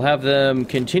 We'll have them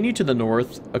continue to the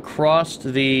north, across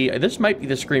this might be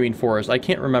the Screaming Forest, I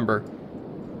can't remember.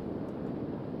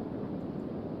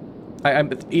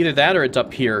 Either that or it's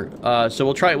up here. So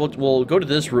we'll go to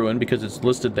this ruin because it's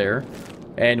listed there.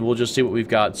 And we'll just see what we've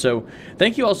got. So,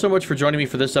 thank you all so much for joining me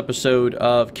for this episode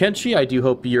of Kenshi. I do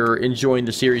hope you're enjoying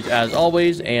the series as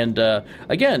always. And,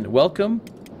 again, welcome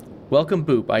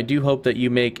Boop. I do hope that you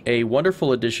make a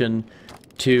wonderful addition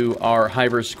to our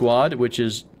Hiver squad, which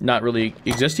is not really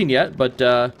existing yet. But,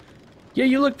 yeah,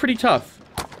 you look pretty tough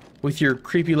with your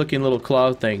creepy-looking little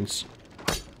claw things.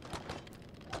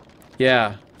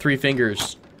 Yeah, 3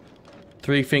 fingers.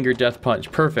 3-finger death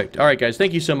punch. Perfect. Alright, guys,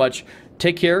 thank you so much.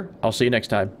 Take care. I'll see you next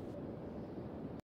time.